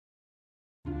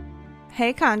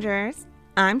Hey Conjurers,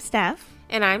 I'm Steph.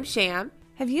 And I'm Sham.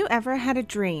 Have you ever had a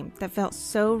dream that felt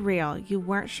so real you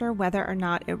weren't sure whether or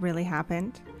not it really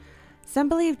happened? Some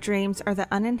believe dreams are the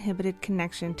uninhibited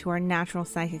connection to our natural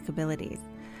psychic abilities.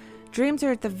 Dreams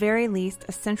are at the very least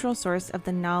a central source of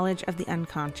the knowledge of the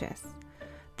unconscious.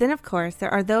 Then of course,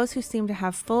 there are those who seem to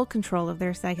have full control of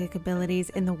their psychic abilities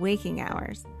in the waking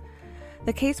hours.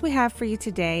 The case we have for you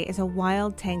today is a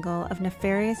wild tangle of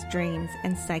nefarious dreams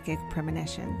and psychic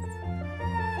premonitions.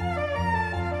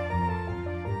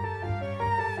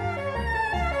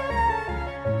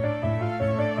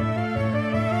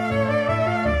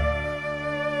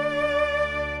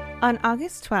 On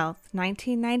August 12,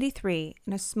 1993,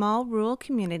 in a small rural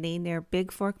community near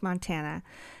Big Fork, Montana,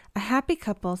 a happy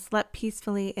couple slept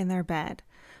peacefully in their bed,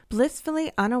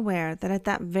 blissfully unaware that at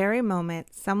that very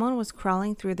moment someone was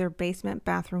crawling through their basement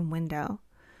bathroom window.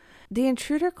 The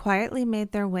intruder quietly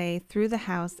made their way through the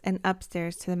house and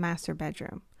upstairs to the master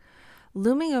bedroom.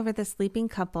 Looming over the sleeping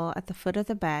couple at the foot of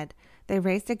the bed, they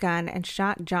raised a gun and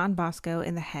shot John Bosco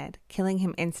in the head, killing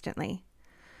him instantly.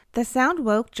 The sound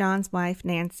woke John's wife,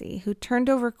 Nancy, who turned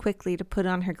over quickly to put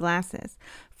on her glasses,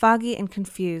 foggy and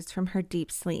confused from her deep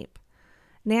sleep.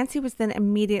 Nancy was then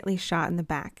immediately shot in the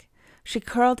back. She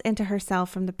curled into herself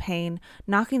from the pain,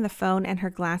 knocking the phone and her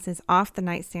glasses off the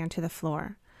nightstand to the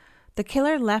floor. The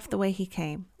killer left the way he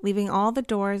came, leaving all the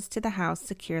doors to the house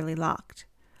securely locked.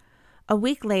 A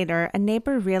week later, a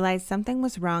neighbor realized something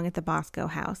was wrong at the Bosco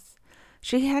house.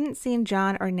 She hadn't seen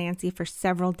John or Nancy for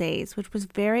several days, which was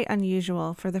very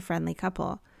unusual for the friendly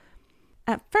couple.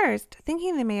 At first,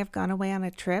 thinking they may have gone away on a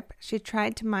trip, she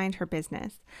tried to mind her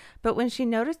business. But when she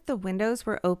noticed the windows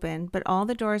were open but all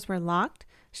the doors were locked,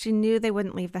 she knew they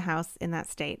wouldn't leave the house in that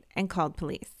state and called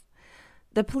police.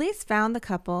 The police found the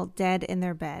couple dead in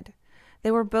their bed.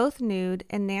 They were both nude,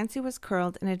 and Nancy was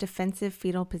curled in a defensive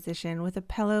fetal position with a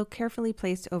pillow carefully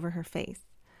placed over her face.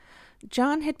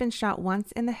 John had been shot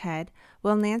once in the head,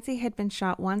 while Nancy had been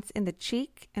shot once in the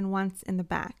cheek and once in the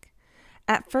back.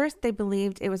 At first, they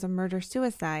believed it was a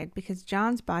murder-suicide because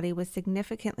John's body was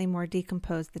significantly more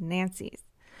decomposed than Nancy's.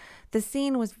 The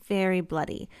scene was very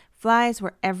bloody. Flies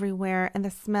were everywhere, and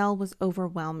the smell was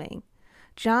overwhelming.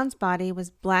 John's body was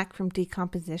black from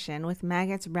decomposition, with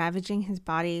maggots ravaging his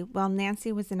body, while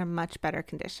Nancy was in a much better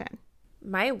condition.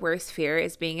 My worst fear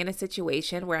is being in a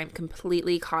situation where I'm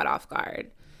completely caught off guard.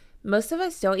 Most of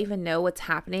us don't even know what's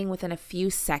happening within a few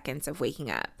seconds of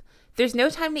waking up. There's no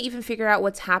time to even figure out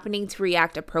what's happening to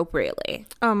react appropriately.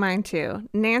 Oh, mine too.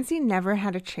 Nancy never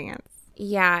had a chance.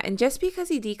 Yeah, and just because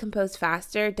he decomposed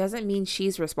faster doesn't mean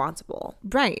she's responsible.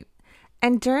 Right.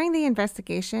 And during the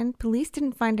investigation, police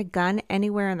didn't find a gun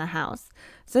anywhere in the house.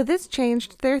 So this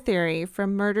changed their theory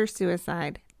from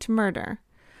murder-suicide to murder.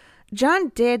 John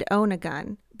did own a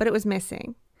gun, but it was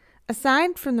missing.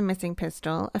 Aside from the missing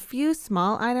pistol, a few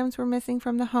small items were missing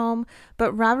from the home,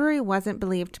 but robbery wasn't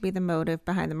believed to be the motive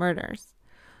behind the murders.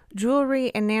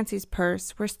 Jewelry and Nancy's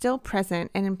purse were still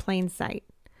present and in plain sight.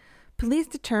 Police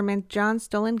determined John's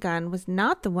stolen gun was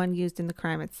not the one used in the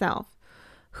crime itself.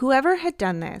 Whoever had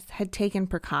done this had taken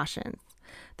precautions.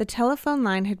 The telephone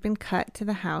line had been cut to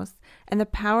the house, and the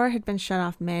power had been shut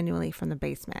off manually from the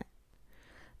basement.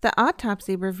 The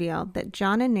autopsy revealed that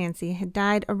John and Nancy had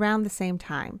died around the same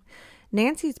time.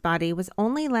 Nancy's body was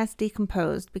only less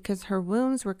decomposed because her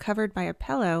wounds were covered by a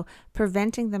pillow,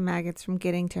 preventing the maggots from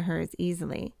getting to her as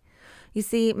easily. You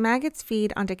see, maggots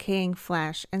feed on decaying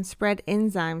flesh and spread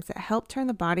enzymes that help turn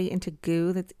the body into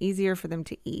goo that's easier for them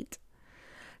to eat.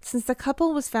 Since the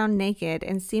couple was found naked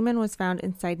and semen was found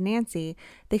inside Nancy,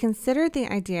 they considered the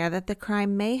idea that the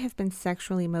crime may have been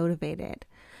sexually motivated.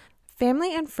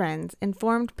 Family and friends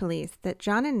informed police that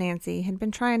John and Nancy had been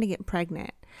trying to get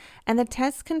pregnant, and the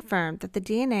tests confirmed that the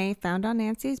DNA found on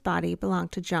Nancy's body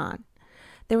belonged to John.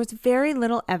 There was very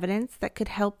little evidence that could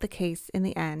help the case in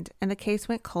the end, and the case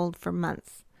went cold for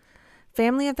months.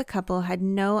 Family of the couple had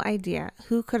no idea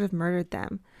who could have murdered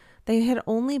them. They had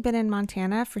only been in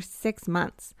Montana for 6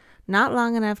 months, not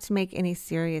long enough to make any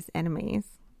serious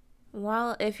enemies.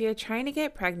 Well, if you're trying to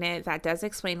get pregnant, that does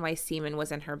explain why semen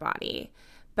was in her body.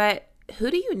 But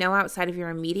who do you know outside of your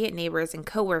immediate neighbors and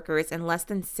coworkers in less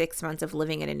than 6 months of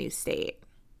living in a new state?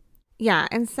 Yeah,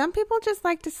 and some people just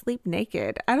like to sleep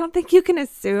naked. I don't think you can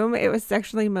assume it was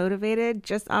sexually motivated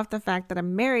just off the fact that a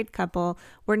married couple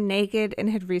were naked and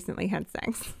had recently had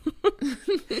sex.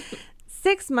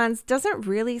 6 months doesn't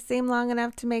really seem long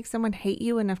enough to make someone hate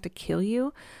you enough to kill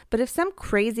you, but if some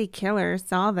crazy killer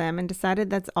saw them and decided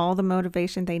that's all the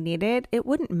motivation they needed, it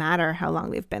wouldn't matter how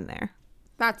long they've been there.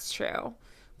 That's true.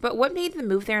 But what made them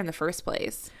move there in the first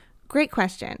place? Great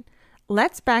question.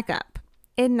 Let's back up.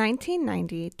 In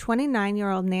 1990,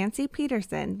 29-year-old Nancy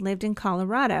Peterson lived in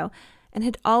Colorado and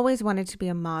had always wanted to be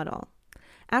a model.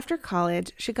 After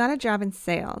college, she got a job in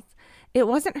sales. It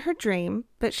wasn't her dream,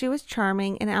 but she was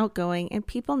charming and outgoing, and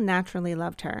people naturally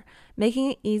loved her, making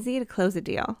it easy to close a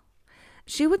deal.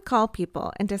 She would call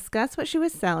people and discuss what she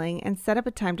was selling and set up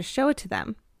a time to show it to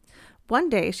them. One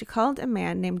day, she called a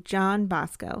man named John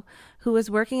Bosco, who was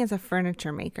working as a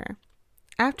furniture maker.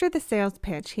 After the sales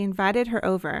pitch, he invited her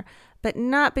over, but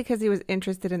not because he was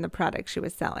interested in the product she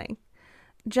was selling.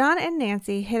 John and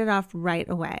Nancy hit it off right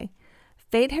away.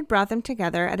 Fate had brought them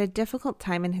together at a difficult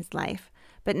time in his life,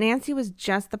 but Nancy was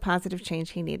just the positive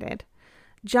change he needed.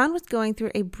 John was going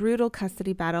through a brutal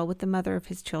custody battle with the mother of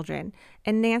his children,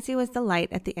 and Nancy was the light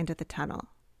at the end of the tunnel.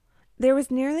 There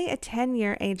was nearly a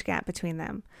 10-year age gap between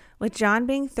them, with John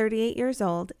being 38 years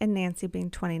old and Nancy being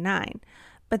 29,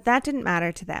 but that didn't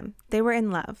matter to them. They were in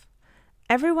love.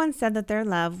 Everyone said that their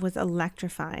love was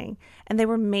electrifying, and they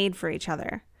were made for each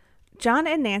other. John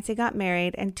and Nancy got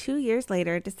married and 2 years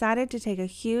later decided to take a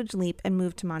huge leap and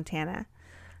move to Montana.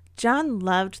 John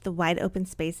loved the wide open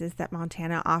spaces that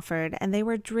Montana offered, and they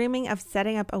were dreaming of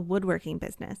setting up a woodworking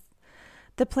business.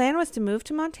 The plan was to move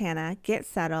to Montana, get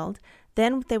settled,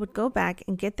 then they would go back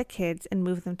and get the kids and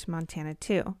move them to Montana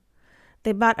too.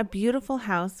 They bought a beautiful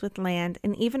house with land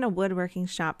and even a woodworking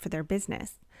shop for their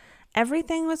business.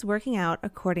 Everything was working out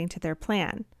according to their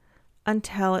plan,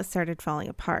 until it started falling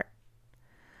apart.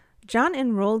 John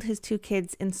enrolled his 2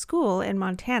 kids in school in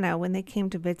Montana when they came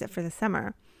to visit for the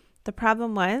summer. The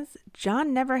problem was,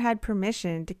 John never had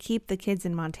permission to keep the kids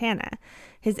in Montana.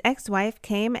 His ex-wife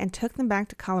came and took them back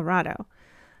to Colorado.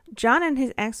 John and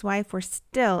his ex-wife were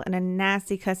still in a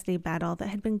nasty custody battle that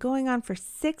had been going on for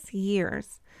 6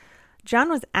 years. John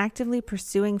was actively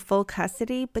pursuing full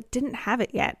custody, but didn't have it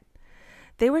yet.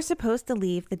 They were supposed to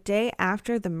leave the day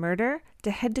after the murder to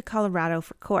head to Colorado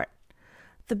for court.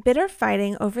 The bitter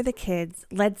fighting over the kids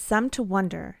led some to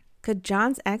wonder, could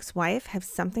John's ex-wife have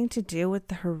something to do with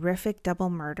the horrific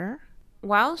double murder?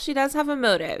 Well, she does have a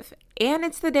motive, and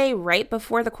it's the day right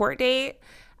before the court date.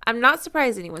 I'm not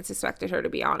surprised anyone suspected her, to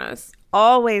be honest.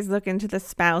 Always look into the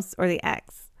spouse or the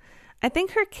ex. I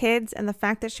think her kids and the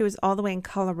fact that she was all the way in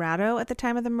Colorado at the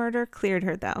time of the murder cleared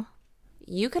her, though.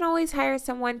 You can always hire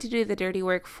someone to do the dirty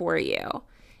work for you.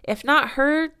 If not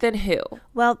her, then who?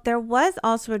 Well, there was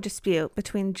also a dispute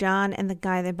between John and the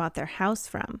guy they bought their house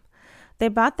from. They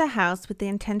bought the house with the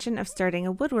intention of starting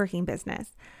a woodworking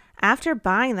business. After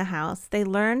buying the house, they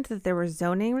learned that there were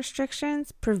zoning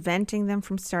restrictions preventing them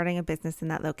from starting a business in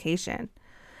that location.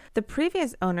 The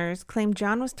previous owners claimed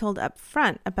John was told up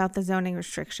front about the zoning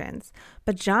restrictions,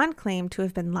 but John claimed to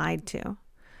have been lied to.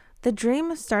 The dream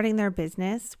of starting their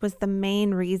business was the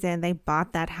main reason they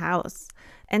bought that house,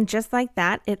 and just like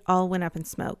that, it all went up in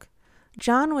smoke.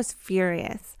 John was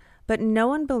furious, but no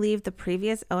one believed the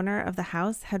previous owner of the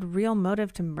house had real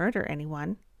motive to murder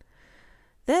anyone.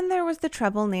 Then there was the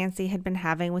trouble Nancy had been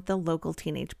having with the local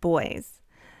teenage boys.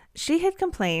 She had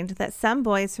complained that some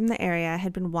boys from the area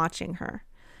had been watching her.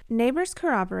 Neighbors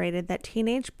corroborated that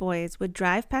teenage boys would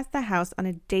drive past the house on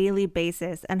a daily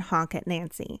basis and honk at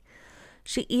Nancy.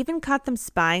 She even caught them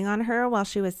spying on her while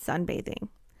she was sunbathing.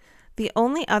 The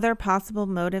only other possible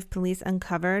motive police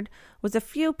uncovered was a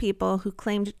few people who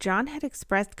claimed John had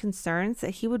expressed concerns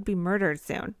that he would be murdered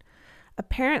soon.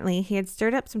 Apparently, he had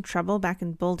stirred up some trouble back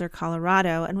in Boulder,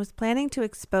 Colorado, and was planning to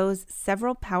expose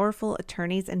several powerful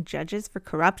attorneys and judges for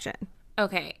corruption.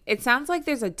 Okay, it sounds like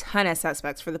there's a ton of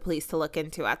suspects for the police to look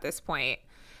into at this point.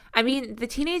 I mean, the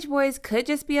teenage boys could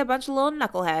just be a bunch of little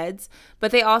knuckleheads,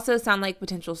 but they also sound like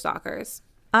potential stalkers.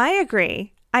 I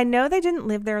agree. I know they didn't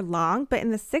live there long, but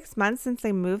in the 6 months since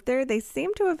they moved there, they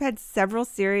seem to have had several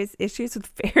serious issues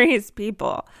with various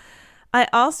people. I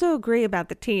also agree about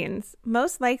the teens.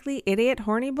 Most likely idiot,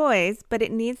 horny boys, but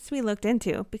it needs to be looked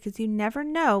into because you never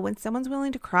know when someone's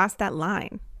willing to cross that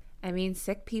line. I mean,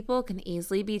 sick people can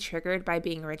easily be triggered by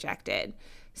being rejected.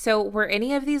 So were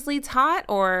any of these leads hot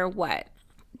or what?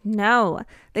 No,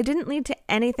 they didn't lead to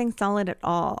anything solid at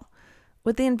all.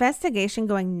 With the investigation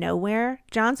going nowhere,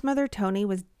 John's mother, Toni,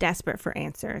 was desperate for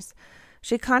answers.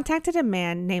 She contacted a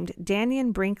man named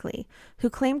Daniel Brinkley, who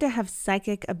claimed to have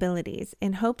psychic abilities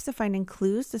in hopes of finding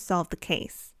clues to solve the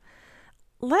case.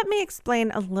 Let me explain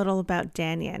a little about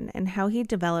Daniel and how he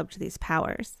developed these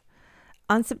powers.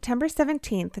 On September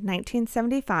 17,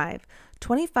 1975,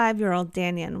 25-year-old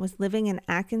Daniel was living in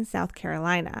Athens, South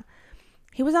Carolina.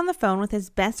 He was on the phone with his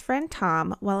best friend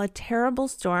Tom while a terrible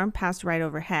storm passed right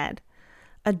overhead.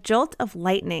 A jolt of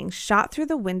lightning shot through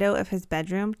the window of his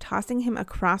bedroom, tossing him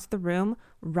across the room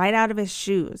right out of his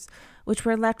shoes, which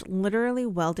were left literally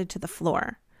welded to the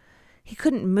floor. He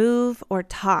couldn't move or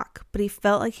talk, but he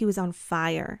felt like he was on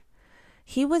fire.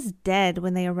 He was dead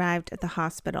when they arrived at the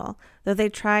hospital, though they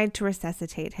tried to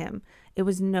resuscitate him. It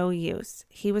was no use.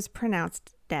 He was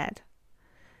pronounced dead.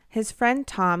 His friend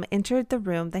Tom entered the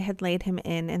room they had laid him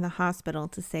in the hospital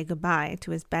to say goodbye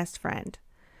to his best friend.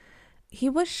 He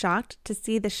was shocked to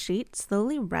see the sheet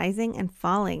slowly rising and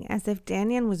falling as if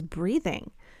Daniel was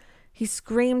breathing. He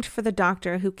screamed for the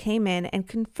doctor, who came in and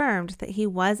confirmed that he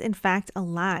was in fact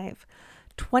alive,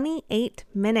 28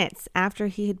 minutes after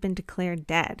he had been declared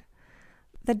dead.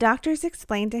 The doctors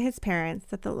explained to his parents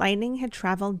that the lightning had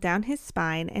traveled down his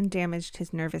spine and damaged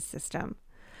his nervous system.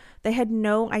 They had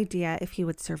no idea if he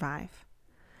would survive.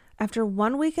 After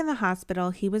 1 week in the hospital,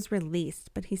 he was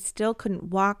released, but he still couldn't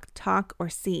walk, talk, or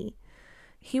see.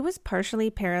 He was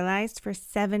partially paralyzed for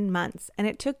 7 months, and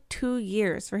it took 2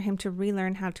 years for him to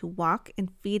relearn how to walk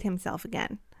and feed himself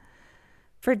again.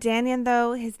 For Daniel,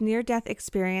 though, his near-death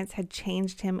experience had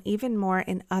changed him even more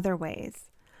in other ways.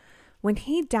 When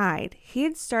he died, he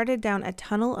had started down a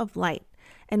tunnel of light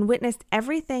and witnessed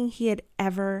everything he had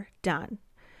ever done.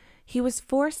 He was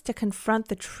forced to confront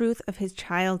the truth of his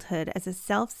childhood as a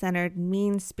self-centered,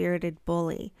 mean-spirited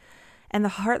bully, and the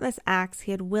heartless acts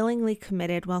he had willingly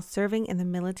committed while serving in the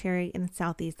military in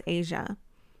Southeast Asia.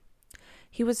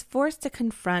 He was forced to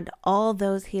confront all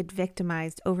those he had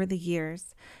victimized over the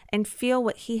years and feel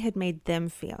what he had made them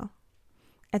feel.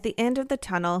 At the end of the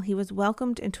tunnel, he was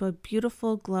welcomed into a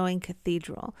beautiful, glowing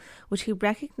cathedral, which he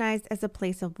recognized as a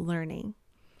place of learning.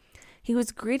 He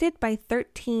was greeted by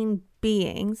 13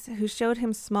 beings who showed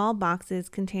him small boxes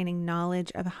containing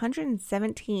knowledge of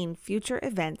 117 future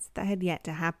events that had yet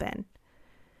to happen.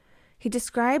 He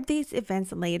described these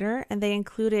events later, and they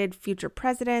included future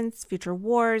presidents, future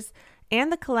wars,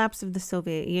 and the collapse of the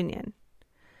Soviet Union.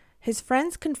 His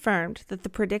friends confirmed that the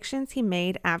predictions he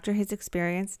made after his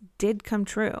experience did come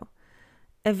true.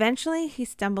 Eventually, he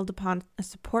stumbled upon a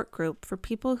support group for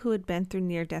people who had been through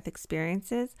near-death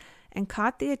experiences and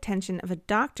caught the attention of a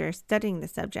doctor studying the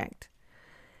subject.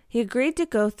 He agreed to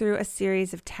go through a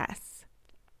series of tests.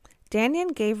 Daniel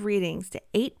gave readings to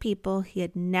 8 people he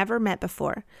had never met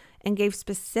before and gave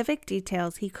specific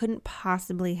details he couldn't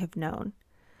possibly have known.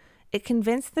 It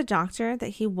convinced the doctor that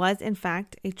he was, in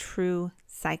fact, a true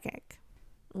psychic.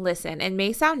 Listen, it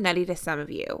may sound nutty to some of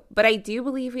you, but I do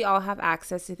believe we all have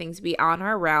access to things beyond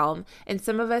our realm, and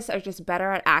some of us are just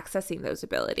better at accessing those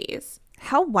abilities.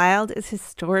 How wild is his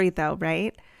story, though,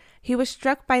 right? He was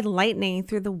struck by lightning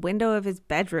through the window of his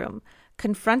bedroom,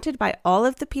 confronted by all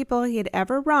of the people he had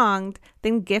ever wronged,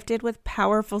 then gifted with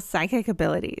powerful psychic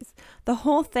abilities. The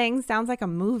whole thing sounds like a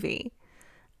movie.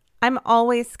 I'm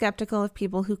always skeptical of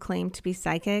people who claim to be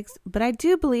psychics, but I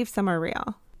do believe some are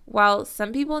real. Well,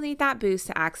 some people need that boost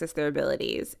to access their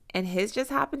abilities, and his just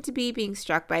happened to be being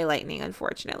struck by lightning,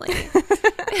 unfortunately.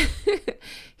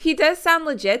 He does sound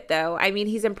legit, though. I mean,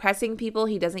 he's impressing people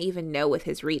he doesn't even know with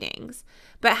his readings.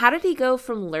 But how did he go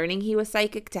from learning he was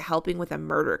psychic to helping with a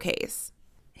murder case?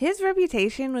 His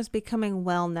reputation was becoming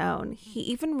well known. He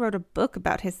even wrote a book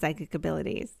about his psychic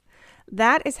abilities.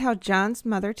 That is how John's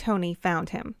mother, Toni, found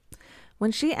him.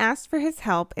 When she asked for his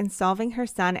help in solving her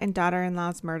son and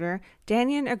daughter-in-law's murder,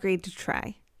 Daniel agreed to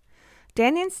try.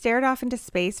 Daniel stared off into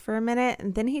space for a minute,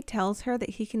 and then he tells her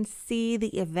that he can see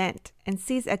the event and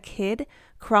sees a kid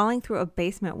crawling through a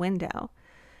basement window.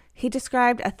 He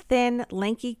described a thin,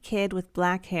 lanky kid with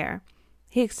black hair.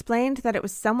 He explained that it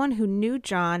was someone who knew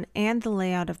John and the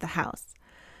layout of the house.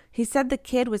 He said the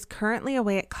kid was currently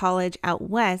away at college out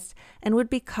west and would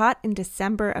be caught in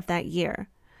December of that year.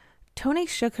 Toni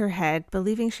shook her head,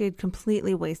 believing she had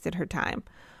completely wasted her time.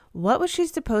 What was she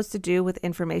supposed to do with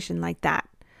information like that?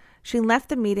 She left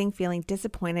the meeting feeling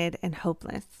disappointed and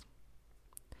hopeless.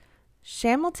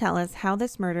 Sham will tell us how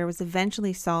this murder was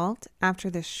eventually solved after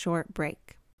this short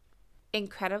break.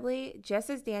 Incredibly, just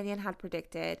as Daniel had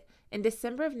predicted, in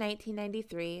December of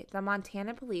 1993, the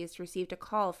Montana police received a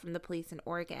call from the police in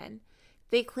Oregon.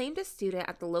 They claimed a student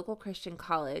at the local Christian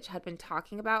college had been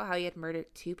talking about how he had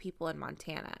murdered 2 people in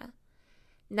Montana.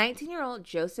 19-year-old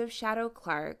Joseph Shadow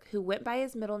Clark, who went by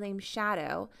his middle name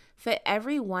Shadow, fit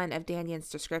every one of Daniel's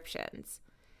descriptions.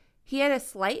 He had a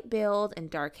slight build and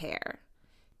dark hair.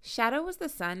 Shadow was the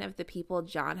son of the people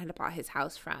John had bought his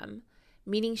house from,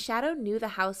 meaning Shadow knew the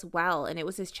house well and it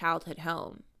was his childhood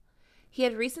home. He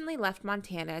had recently left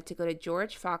Montana to go to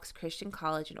George Fox Christian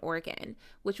College in Oregon,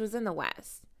 which was in the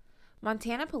West.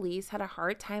 Montana police had a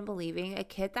hard time believing a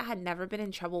kid that had never been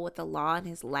in trouble with the law in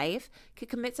his life could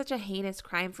commit such a heinous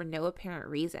crime for no apparent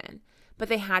reason, but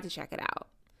they had to check it out.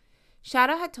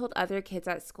 Shadow had told other kids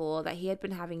at school that he had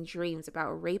been having dreams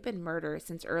about rape and murder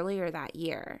since earlier that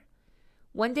year.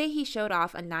 One day he showed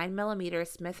off a 9mm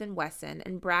Smith & Wesson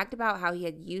and bragged about how he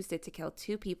had used it to kill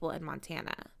 2 people in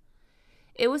Montana.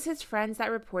 It was his friends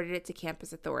that reported it to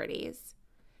campus authorities.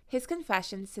 His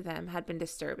confessions to them had been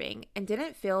disturbing and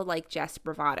didn't feel like just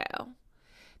bravado.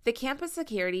 The campus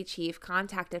security chief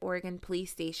contacted Oregon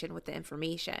Police Station with the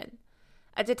information.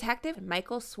 A detective,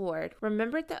 Michael Sword,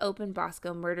 remembered the open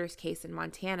Bosco Murderous case in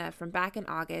Montana from back in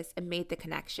August and made the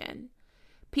connection.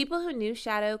 People who knew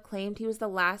Shadow claimed he was the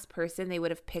last person they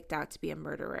would have picked out to be a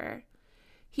murderer.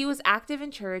 He was active in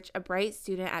church, a bright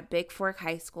student at Big Fork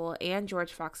High School and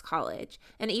George Fox College,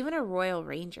 and even a Royal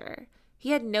Ranger.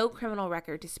 He had no criminal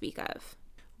record to speak of.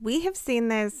 We have seen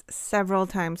this several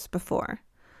times before.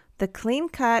 The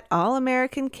clean-cut,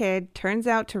 all-American kid turns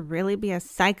out to really be a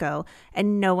psycho,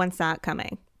 and no one saw it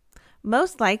coming.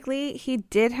 Most likely, he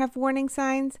did have warning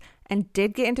signs and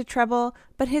did get into trouble,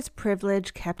 but his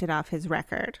privilege kept it off his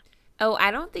record. Oh,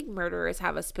 I don't think murderers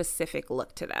have a specific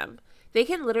look to them. They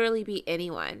can literally be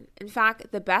anyone. In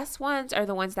fact, the best ones are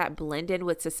the ones that blend in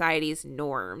with society's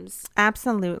norms.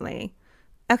 Absolutely.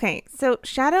 Okay, so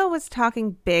Shadow was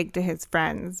talking big to his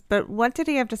friends, but what did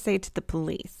he have to say to the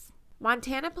police?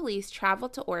 Montana police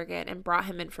traveled to Oregon and brought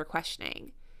him in for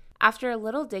questioning. After a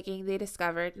little digging, they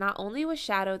discovered not only was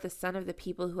Shadow the son of the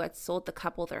people who had sold the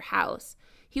couple their house,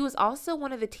 he was also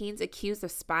one of the teens accused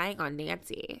of spying on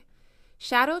Nancy.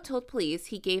 Shadow told police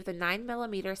he gave the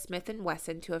 9mm Smith &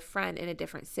 Wesson to a friend in a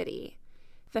different city.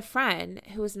 The friend,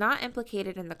 who was not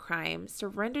implicated in the crime,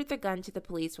 surrendered the gun to the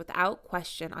police without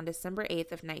question on December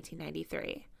 8th of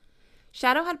 1993.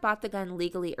 Shadow had bought the gun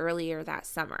legally earlier that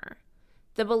summer.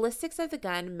 The ballistics of the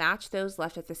gun matched those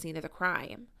left at the scene of the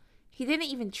crime. He didn't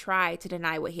even try to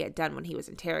deny what he had done when he was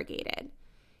interrogated.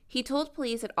 He told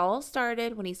police it all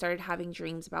started when he started having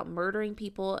dreams about murdering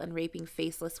people and raping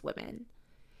faceless women.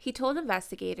 He told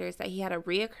investigators that he had a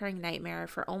reoccurring nightmare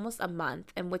for almost a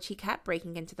month in which he kept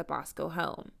breaking into the Bosco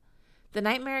home. The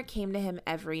nightmare came to him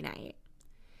every night.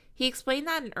 He explained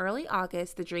that in early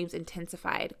August, the dreams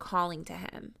intensified, calling to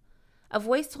him. A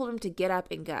voice told him to get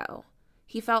up and go.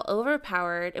 He felt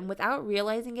overpowered and without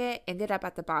realizing it, ended up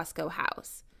at the Bosco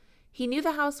house. He knew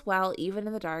the house well, even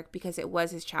in the dark, because it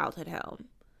was his childhood home.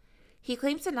 He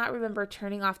claims to not remember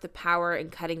turning off the power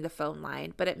and cutting the phone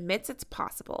line, but admits it's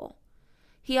possible.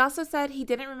 He also said he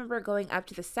didn't remember going up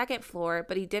to the second floor,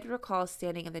 but he did recall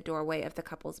standing in the doorway of the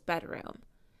couple's bedroom.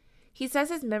 He says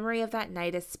his memory of that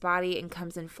night is spotty and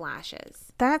comes in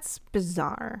flashes. That's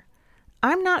bizarre.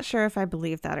 I'm not sure if I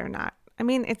believe that or not. I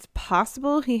mean, it's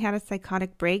possible he had a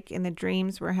psychotic break and the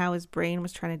dreams were how his brain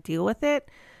was trying to deal with it.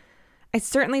 I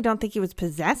certainly don't think he was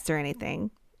possessed or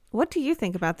anything. What do you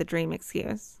think about the dream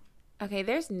excuse? Okay,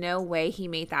 there's no way he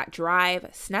made that drive,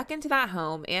 snuck into that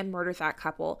home, and murdered that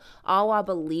couple, all while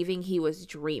believing he was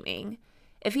dreaming.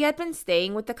 If he had been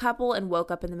staying with the couple and woke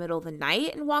up in the middle of the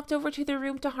night and walked over to their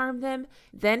room to harm them,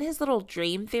 then his little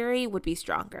dream theory would be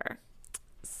stronger.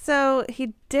 So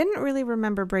he didn't really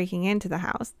remember breaking into the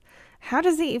house. How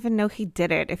does he even know he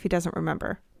did it if he doesn't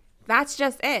remember? That's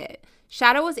just it.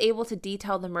 Shadow was able to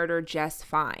detail the murder just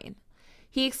fine.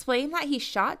 He explained that he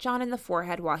shot John in the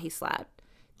forehead while he slept.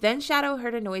 Then Shadow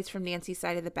heard a noise from Nancy's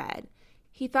side of the bed.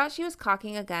 He thought she was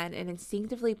cocking a gun and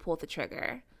instinctively pulled the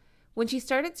trigger. When she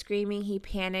started screaming, he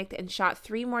panicked and shot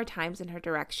 3 more times in her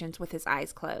directions with his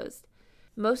eyes closed.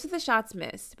 Most of the shots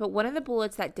missed, but one of the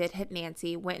bullets that did hit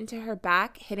Nancy went into her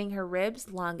back, hitting her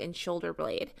ribs, lung, and shoulder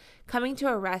blade, coming to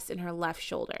a rest in her left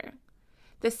shoulder.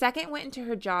 The second went into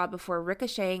her jaw before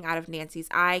ricocheting out of Nancy's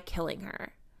eye, killing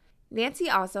her. Nancy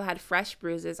also had fresh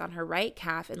bruises on her right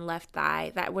calf and left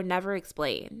thigh that were never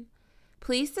explained.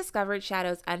 Police discovered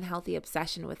Shadow's unhealthy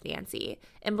obsession with Nancy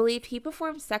and believed he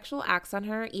performed sexual acts on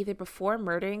her either before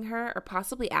murdering her or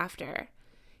possibly after.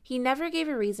 He never gave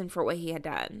a reason for what he had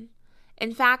done.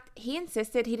 In fact, he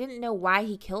insisted he didn't know why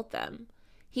he killed them.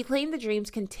 He claimed the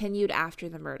dreams continued after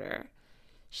the murder.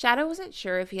 Shadow wasn't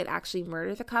sure if he had actually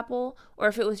murdered the couple or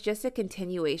if it was just a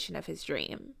continuation of his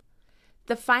dream.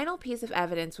 The final piece of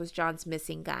evidence was John's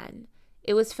missing gun.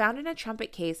 It was found in a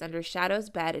trumpet case under Shadow's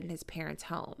bed in his parents'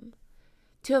 home.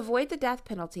 To avoid the death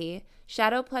penalty,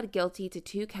 Shadow pled guilty to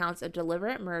 2 counts of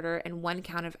deliberate murder and 1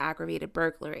 count of aggravated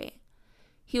burglary.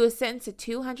 He was sentenced to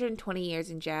 220 years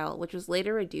in jail, which was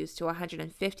later reduced to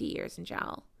 150 years in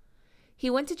jail. He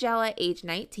went to jail at age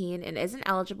 19 and isn't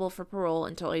eligible for parole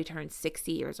until he turns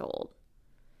 60 years old.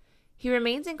 He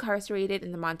remains incarcerated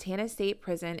in the Montana State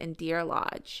Prison in Deer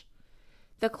Lodge.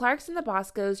 The Clarks and the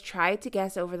Boscos tried to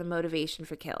guess over the motivation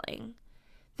for killing.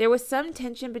 There was some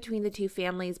tension between the 2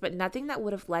 families, but nothing that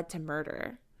would have led to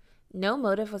murder. No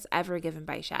motive was ever given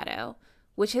by Shadow,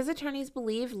 which his attorneys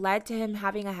believed led to him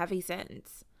having a heavy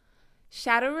sentence.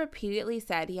 Shadow repeatedly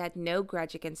said he had no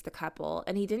grudge against the couple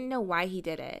and he didn't know why he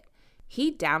did it.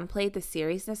 He downplayed the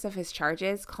seriousness of his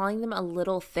charges, calling them a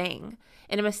little thing,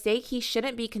 and a mistake he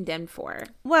shouldn't be condemned for.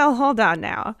 Well, hold on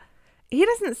now. He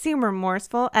doesn't seem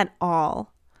remorseful at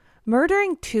all.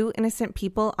 Murdering 2 innocent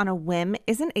people on a whim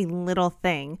isn't a little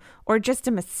thing or just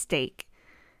a mistake.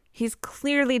 He's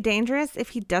clearly dangerous if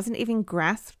he doesn't even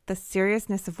grasp the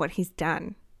seriousness of what he's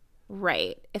done.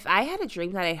 Right. If I had a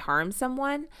dream that I harmed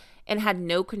someone and had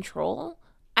no control,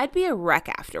 I'd be a wreck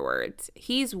afterwards.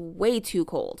 He's way too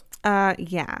cold.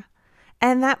 Yeah.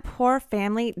 And that poor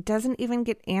family doesn't even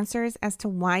get answers as to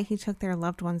why he took their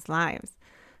loved ones' lives.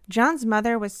 John's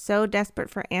mother was so desperate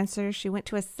for answers, she went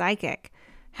to a psychic.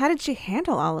 How did she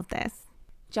handle all of this?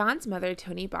 John's mother,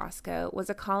 Toni Bosco, was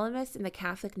a columnist in the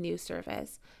Catholic News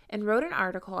Service and wrote an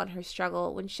article on her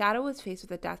struggle when Shadow was faced with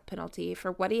the death penalty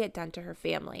for what he had done to her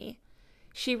family.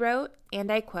 She wrote,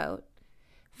 and I quote,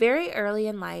 "Very early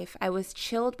in life, I was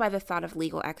chilled by the thought of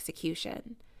legal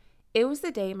execution. It was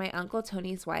the day my Uncle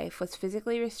Tony's wife was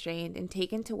physically restrained and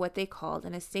taken to what they called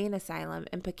an insane asylum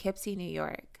in Poughkeepsie, New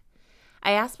York.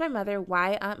 I asked my mother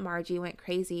why Aunt Margie went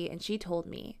crazy, and she told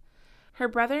me. Her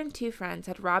brother and 2 friends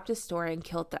had robbed a store and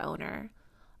killed the owner.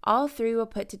 All 3 were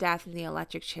put to death in the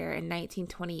electric chair in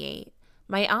 1928.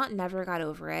 My aunt never got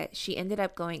over it. She ended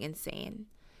up going insane.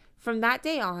 From that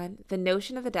day on, the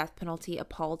notion of the death penalty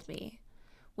appalled me.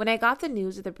 When I got the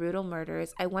news of the brutal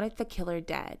murders, I wanted the killer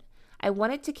dead. I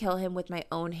wanted to kill him with my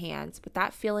own hands, but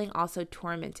that feeling also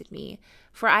tormented me,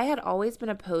 for I had always been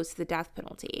opposed to the death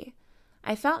penalty.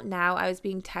 I felt now I was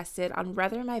being tested on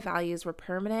whether my values were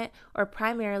permanent or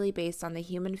primarily based on the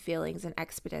human feelings and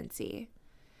expediency.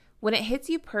 When it hits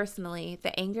you personally,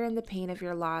 the anger and the pain of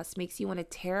your loss makes you want to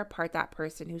tear apart that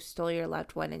person who stole your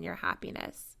loved one and your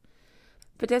happiness.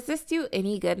 But does this do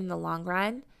any good in the long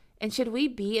run? And should we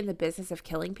be in the business of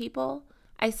killing people?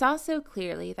 I saw so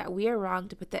clearly that we are wrong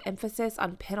to put the emphasis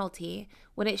on penalty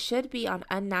when it should be on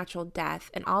unnatural death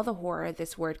and all the horror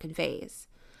this word conveys.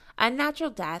 Unnatural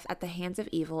death at the hands of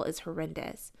evil is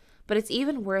horrendous, but it's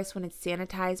even worse when it's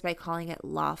sanitized by calling it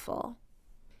lawful.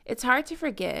 It's hard to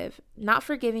forgive. Not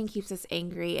forgiving keeps us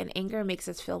angry, and anger makes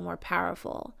us feel more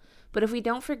powerful. But if we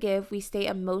don't forgive, we stay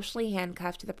emotionally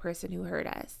handcuffed to the person who hurt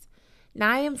us.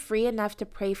 Now I am free enough to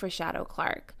pray for Shadow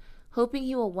Clark, hoping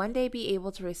he will one day be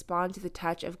able to respond to the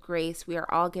touch of grace we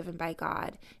are all given by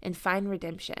God and find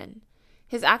redemption.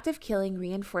 His act of killing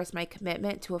reinforced my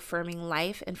commitment to affirming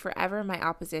life and forever my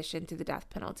opposition to the death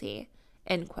penalty."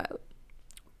 End quote.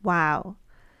 Wow.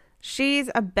 She's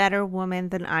a better woman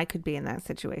than I could be in that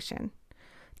situation.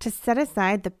 To set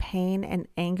aside the pain and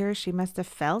anger she must have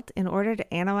felt in order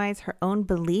to analyze her own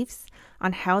beliefs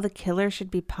on how the killer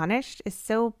should be punished is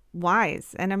so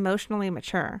wise and emotionally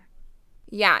mature.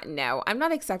 Yeah, no, I'm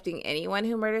not accepting anyone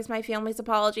who murders my family's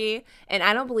apology, and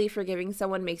I don't believe forgiving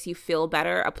someone makes you feel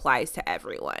better applies to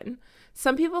everyone.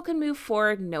 Some people can move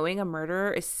forward knowing a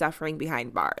murderer is suffering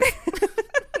behind bars.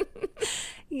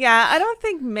 Yeah, I don't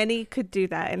think many could do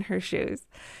that in her shoes.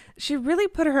 She really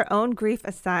put her own grief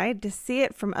aside to see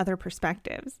it from other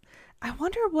perspectives. I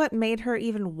wonder what made her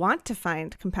even want to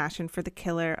find compassion for the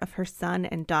killer of her son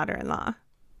and daughter-in-law.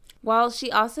 Well, she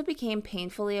also became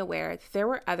painfully aware that there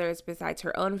were others besides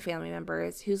her own family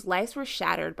members whose lives were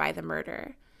shattered by the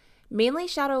murder, mainly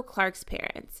Shadow Clark's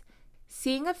parents.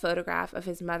 Seeing a photograph of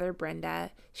his mother,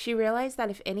 Brenda, she realized that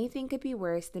if anything could be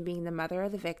worse than being the mother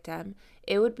of the victim,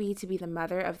 it would be to be the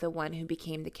mother of the one who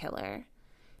became the killer.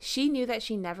 She knew that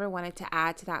she never wanted to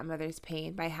add to that mother's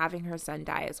pain by having her son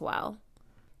die as well.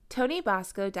 Toni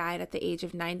Bosco died at the age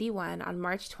of 91 on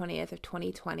March 20th of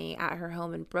 2020 at her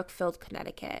home in Brookfield,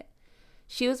 Connecticut.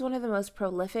 She was one of the most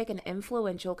prolific and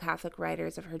influential Catholic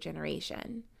writers of her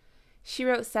generation. She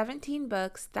wrote 17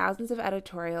 books, thousands of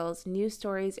editorials, news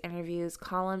stories, interviews,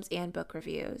 columns, and book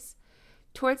reviews.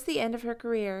 Towards the end of her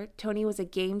career, Toni was a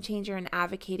game changer in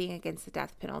advocating against the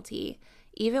death penalty,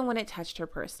 even when it touched her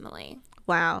personally.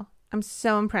 Wow, I'm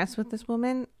so impressed with this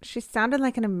woman. She sounded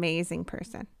like an amazing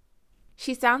person.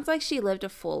 She sounds like she lived a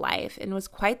full life and was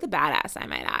quite the badass, I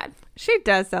might add. She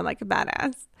does sound like a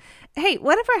badass. Hey,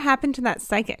 whatever happened to that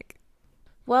psychic?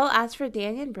 Well, as for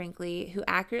Daniel Brinkley, who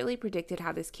accurately predicted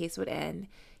how this case would end,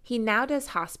 he now does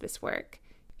hospice work.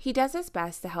 He does his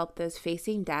best to help those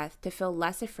facing death to feel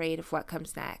less afraid of what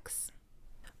comes next.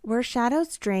 Were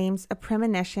Shadow's dreams a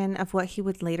premonition of what he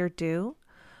would later do?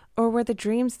 Or were the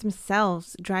dreams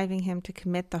themselves driving him to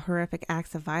commit the horrific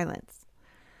acts of violence?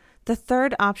 The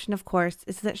third option, of course,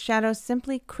 is that Shadow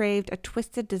simply craved a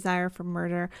twisted desire for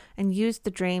murder and used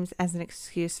the dreams as an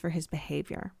excuse for his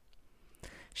behavior.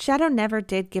 Shadow never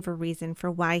did give a reason for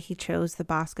why he chose the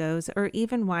Boscos or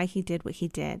even why he did what he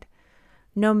did.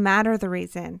 No matter the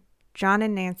reason, John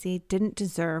and Nancy didn't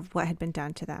deserve what had been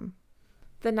done to them.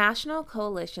 The National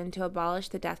Coalition to Abolish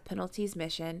the Death Penalty's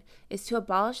mission is to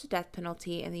abolish the death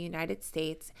penalty in the United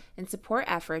States and support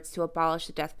efforts to abolish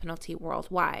the death penalty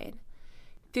worldwide.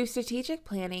 Through strategic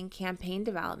planning, campaign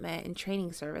development, and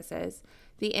training services,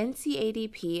 the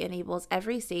NCADP enables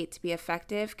every state to be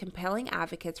effective, compelling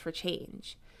advocates for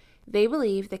change. They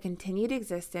believe the continued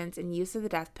existence and use of the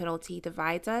death penalty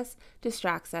divides us,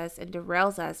 distracts us, and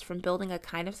derails us from building a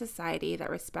kind of society that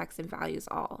respects and values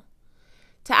all.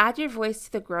 To add your voice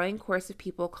to the growing chorus of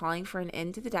people calling for an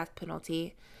end to the death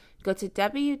penalty, go to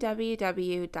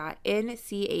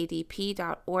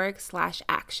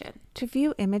www.ncadp.org/action. To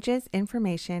view images,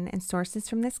 information, and sources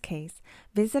from this case,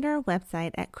 visit our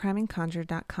website at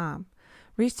crimeandconjure.com.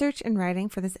 Research and writing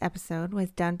for this episode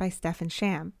was done by Stephen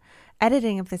Sham.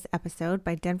 Editing of this episode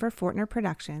by Denver Fortner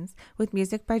Productions, with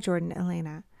music by Jordan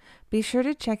Elena. Be sure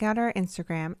to check out our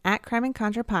Instagram at Crime and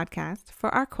Conjure Podcast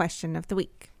for our question of the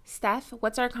week. Steph,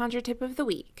 what's our conjure tip of the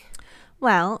week?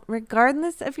 Well,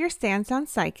 regardless of your stance on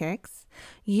psychics,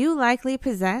 you likely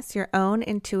possess your own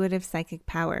intuitive psychic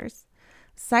powers.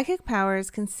 Psychic powers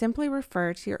can simply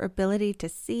refer to your ability to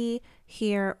see,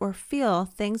 hear, or feel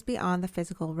things beyond the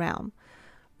physical realm,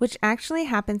 which actually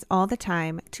happens all the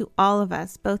time to all of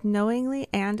us, both knowingly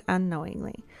and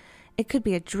unknowingly. It could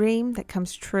be a dream that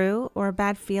comes true or a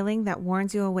bad feeling that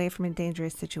warns you away from a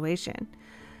dangerous situation.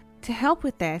 To help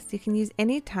with this, you can use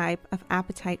any type of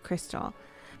apatite crystal.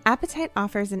 Apatite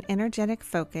offers an energetic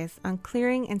focus on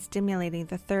clearing and stimulating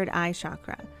the third eye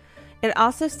chakra. It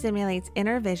also stimulates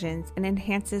inner visions and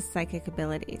enhances psychic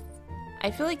abilities.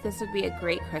 I feel like this would be a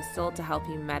great crystal to help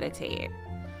you meditate.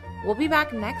 We'll be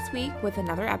back next week with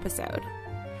another episode.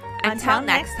 Until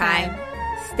next time,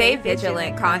 stay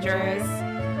vigilant, conjurers.